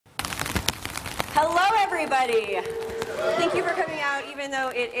everybody. Thank you for coming out, even though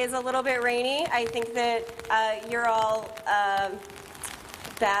it is a little bit rainy. I think that you're all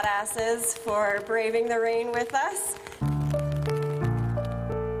badasses for braving the rain with us.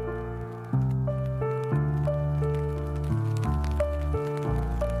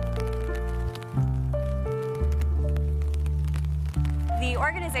 The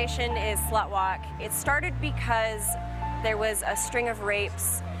organization is Slut Walk. It started because there was a string of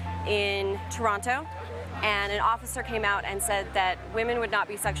rapes in Toronto, and an officer came out and said that women would not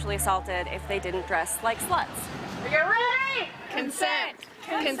be sexually assaulted if they didn't dress like sluts. Are you ready? Consent.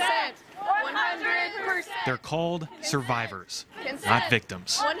 Consent. 100%. They're called survivors, not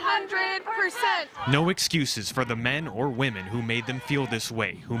victims. 100%. No excuses for the men or women who made them feel this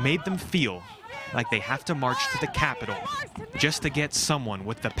way, who made them feel like they have to march to the Capitol just to get someone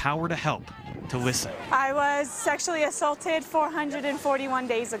with the power to help to listen. I was sexually assaulted 441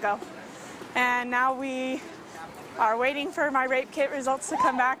 days ago, and now we are waiting for my rape kit results to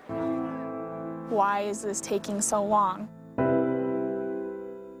come back. Why is this taking so long?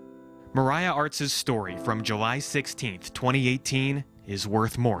 Mariah Arts' story from July 16th, 2018 is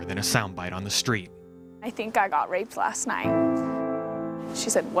worth more than a soundbite on the street. I think I got raped last night. She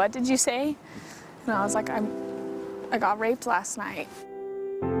said, "What did you say?" And I was like, I got raped last night.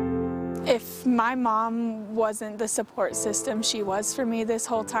 If my mom wasn't the support system she was for me this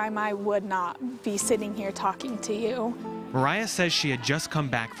whole time, I would not be sitting here talking to you. Mariah says she had just come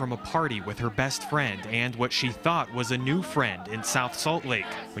back from a party with her best friend and what she thought was a new friend in South Salt Lake.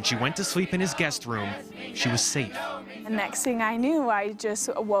 When she went to sleep in his guest room, she was safe. The next thing I knew, I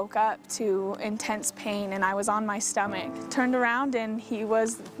just woke up to intense pain and I was on my stomach. Turned around and he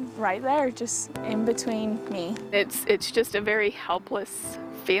was right there, just in between me. It's just a very helpless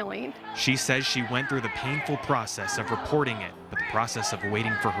feeling. She says she went through the painful process of reporting it, but the process of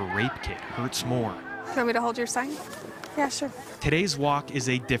waiting for her rape kit hurts more. You want me to hold your sign? Yeah, sure. Today's walk is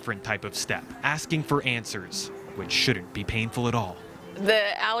a different type of step, asking for answers, which shouldn't be painful at all.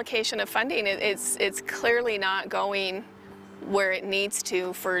 The allocation of funding, it's clearly not going where it needs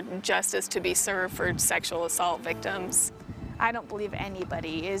to for justice to be served for sexual assault victims. I don't believe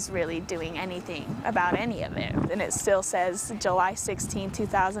anybody is really doing anything about any of it. And it still says July 16,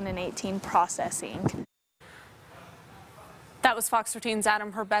 2018 processing. That was Fox 13's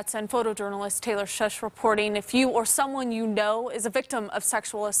Adam Herbetz and photojournalist Taylor Shush reporting. If you or someone you know is a victim of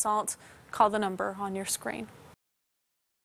sexual assault, call the number on your screen.